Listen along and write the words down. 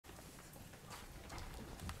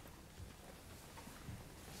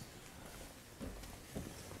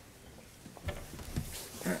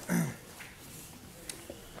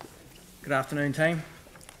Good afternoon, team.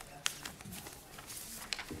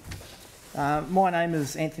 My name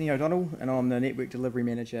is Anthony O'Donnell and I'm the Network Delivery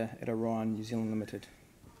Manager at Orion New Zealand Limited.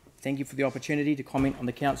 Thank you for the opportunity to comment on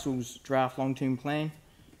the Council's draft long-term plan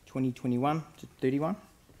 2021 to 31.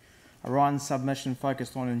 Orion's submission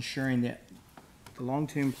focused on ensuring that the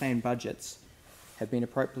long-term plan budgets have been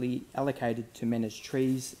appropriately allocated to manage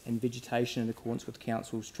trees and vegetation in accordance with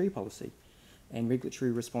Council's tree policy and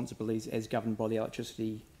regulatory responsibilities as governed by the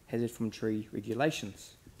electricity hazard from tree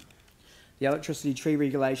regulations. The electricity tree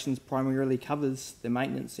regulations primarily covers the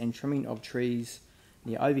maintenance and trimming of trees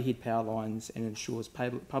near overhead power lines and ensures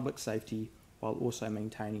public safety while also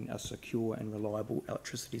maintaining a secure and reliable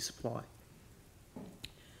electricity supply.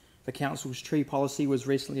 The Council's tree policy was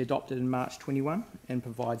recently adopted in March 21 and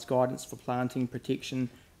provides guidance for planting, protection,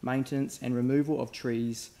 maintenance and removal of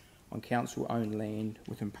trees on Council-owned land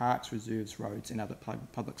within parks, reserves, roads and other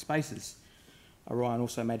public spaces. Orion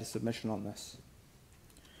also made a submission on this.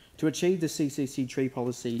 To achieve the CCC tree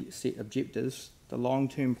policy set objectives, the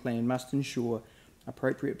long-term plan must ensure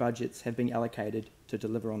appropriate budgets have been allocated to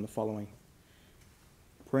deliver on the following: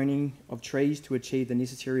 pruning of trees to achieve the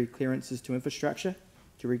necessary clearances to infrastructure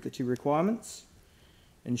to regulatory requirements,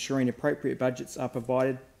 ensuring appropriate budgets are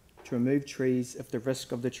provided to remove trees if the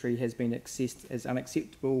risk of the tree has been assessed as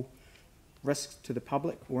unacceptable risks to the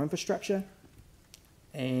public or infrastructure,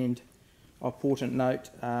 and of important note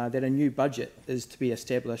that a new budget is to be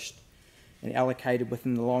established and allocated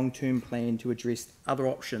within the long-term plan to address other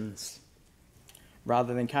options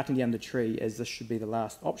rather than cutting down the tree, as this should be the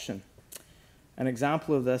last option. An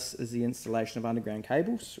example of this is the installation of underground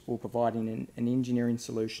cables or providing an engineering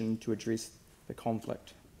solution to address the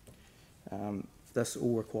conflict. This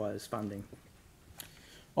all requires funding.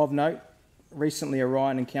 Of note, recently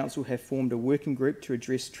Orion and Council have formed a working group to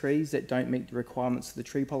address trees that don't meet the requirements of the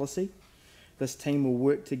tree policy. This team will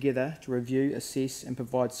work together to review, assess and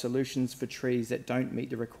provide solutions for trees that don't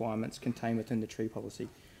meet the requirements contained within the tree policy.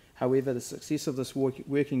 However, the success of this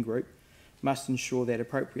working group must ensure that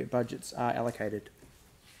appropriate budgets are allocated.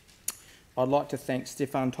 I'd like to thank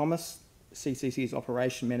Stefan Thomas, CCC's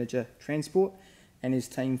Operation Manager Transport, and his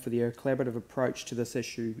team for their collaborative approach to this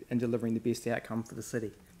issue and delivering the best outcome for the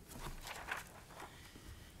city.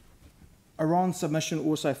 Orion's submission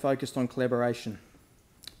also focused on collaboration.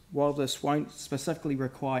 While this won't specifically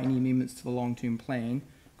require any amendments to the long-term plan,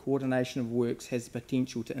 coordination of works has the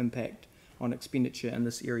potential to impact on expenditure in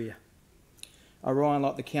this area. Orion,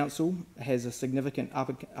 like the Council, has a significant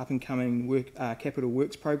up-and-coming capital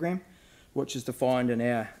works program, which is defined in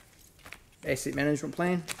our asset management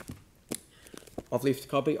plan. I've left a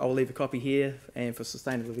copy. I'll leave a copy here, and for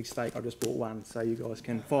sustainability's sake, I just bought one, so you guys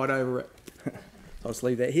can fight over it. I'll just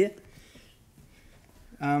leave that here.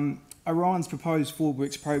 Orion's proposed forward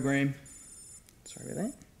works program, sorry about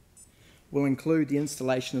that, will include the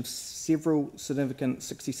installation of several significant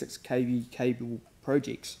 66 kV cable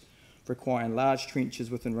projects requiring large trenches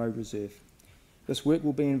within road reserve. This work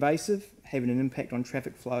will be invasive, having an impact on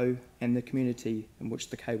traffic flow and the community in which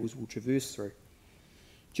the cables will traverse through.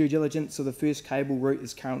 Due diligence of the first cable route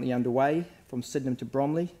is currently underway from Sydenham to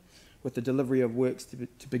Bromley, with the delivery of works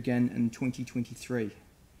to begin in 2023.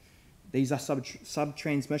 These are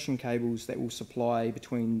sub-transmission cables that will supply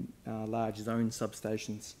between large zone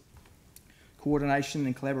substations. Coordination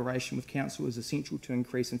and collaboration with Council is essential to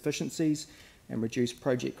increase efficiencies and reduce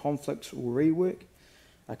project conflicts or rework.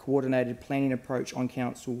 A coordinated planning approach on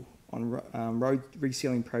Council on road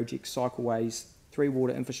resealing projects, cycleways, 3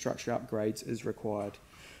 water infrastructure upgrades is required,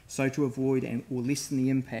 so to avoid or lessen the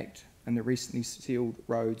impact in the recently sealed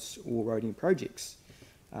roads or roading projects.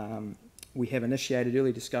 We have initiated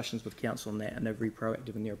early discussions with Council on that, and they're very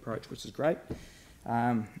proactive in their approach, which is great.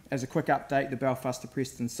 As a quick update, the Belfast to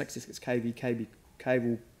Preston 66 kV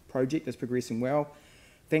cable project is progressing well.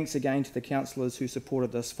 Thanks again to the councillors who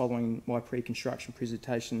supported this following my pre-construction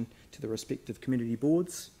presentation to the respective community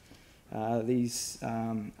boards. These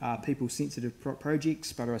are people-sensitive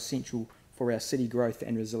projects but are essential for our city growth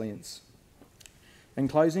and resilience. In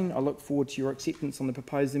closing, I look forward to your acceptance on the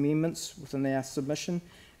proposed amendments within our submission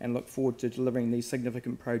and look forward to delivering these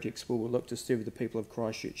significant projects where we'll look to serve the people of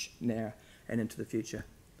Christchurch now and into the future.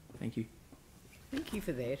 Thank you. Thank you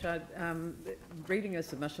for that. Reading your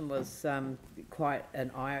submission was quite an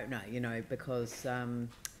eye-opener, because,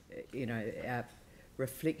 our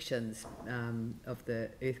reflections of the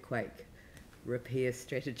earthquake repair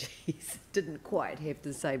strategies didn't quite have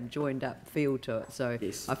the same joined-up feel to it. So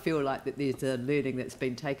yes. I feel like that there's a learning that's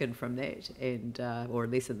been taken from that, and or a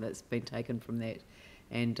lesson that's been taken from that,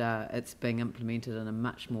 and it's being implemented in a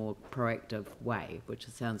much more proactive way, which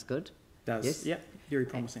sounds good. Does. Yes. Yep, very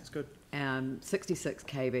promising, it's good. 66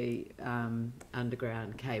 kV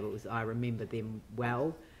underground cables, I remember them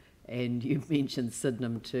well, and you mentioned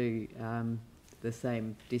Sydenham to the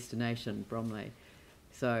same destination, Bromley.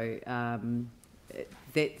 So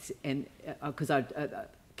that's, and because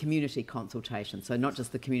community consultation, so not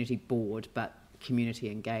just the community board, but community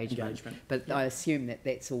engagement. But I assume that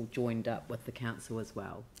that's all joined up with the council as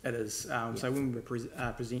well. It is. So when we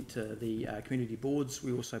present to the community boards,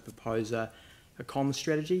 we also propose a comms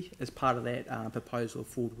strategy as part of that proposal of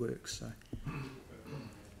forward works. So.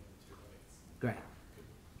 Great.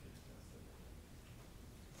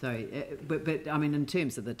 So, but I mean, in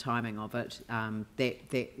terms of the timing of it,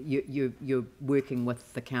 you're working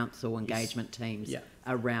with the council engagement teams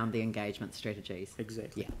around the engagement strategies.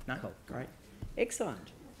 Exactly. Yeah. No, cool. Great.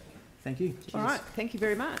 Excellent. Thank you. Cheers. All right. Thank you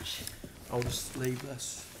very much. I'll just leave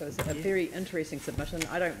this. It was a very interesting submission.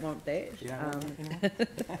 I don't want that. Yeah.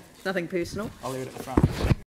 Nothing personal. I'll leave it at the front.